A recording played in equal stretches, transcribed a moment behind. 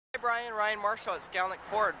Brian, Ryan Marshall at Skalnek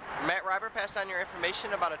Ford. Matt Reiber passed on your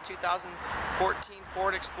information about a 2014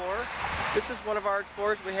 Ford Explorer. This is one of our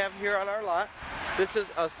Explorers we have here on our lot. This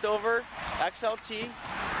is a silver XLT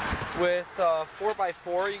with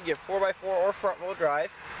 4x4. You can get 4x4 or front wheel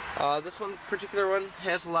drive. This particular one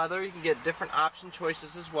has leather. You can get different option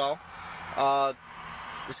choices as well.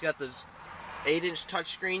 It's got this 8-inch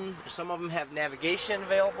touchscreen. Some of them have navigation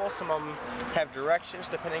available, some of them have directions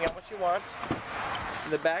depending on what you want.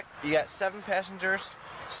 In the back you got 7 passengers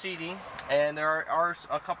seating, and there are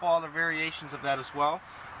a couple other variations of that as well.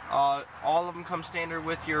 All of them come standard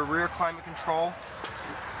with your rear climate control.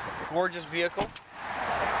 Gorgeous vehicle.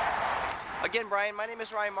 Again, Brian, my name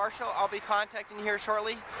is Ryan Marshall. I'll be contacting you here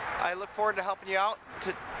shortly. I look forward to helping you out.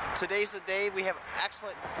 Today's the day. We have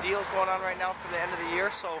excellent deals going on right now for the end of the year,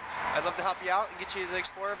 so I'd love to help you out and get you the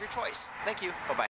Explorer of your choice. Thank you. Bye-bye.